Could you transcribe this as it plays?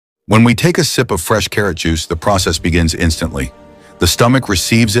When we take a sip of fresh carrot juice, the process begins instantly. The stomach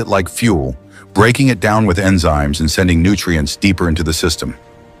receives it like fuel, breaking it down with enzymes and sending nutrients deeper into the system.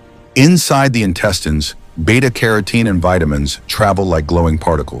 Inside the intestines, beta-carotene and vitamins travel like glowing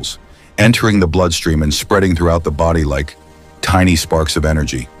particles, entering the bloodstream and spreading throughout the body like tiny sparks of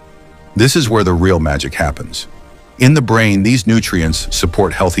energy. This is where the real magic happens. In the brain, these nutrients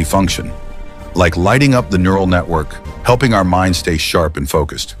support healthy function, like lighting up the neural network, helping our mind stay sharp and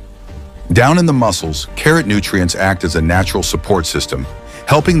focused. Down in the muscles, carrot nutrients act as a natural support system,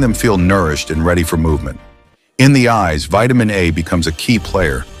 helping them feel nourished and ready for movement. In the eyes, vitamin A becomes a key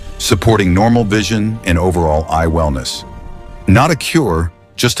player, supporting normal vision and overall eye wellness. Not a cure,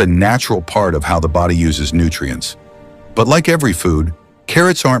 just a natural part of how the body uses nutrients. But like every food,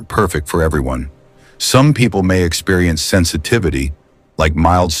 carrots aren't perfect for everyone. Some people may experience sensitivity, like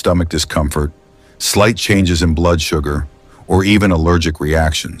mild stomach discomfort, slight changes in blood sugar, or even allergic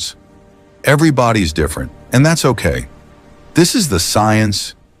reactions. Every body's different, and that's okay. This is the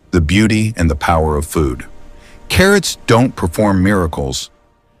science, the beauty, and the power of food. Carrots don't perform miracles.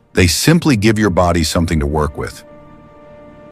 They simply give your body something to work with.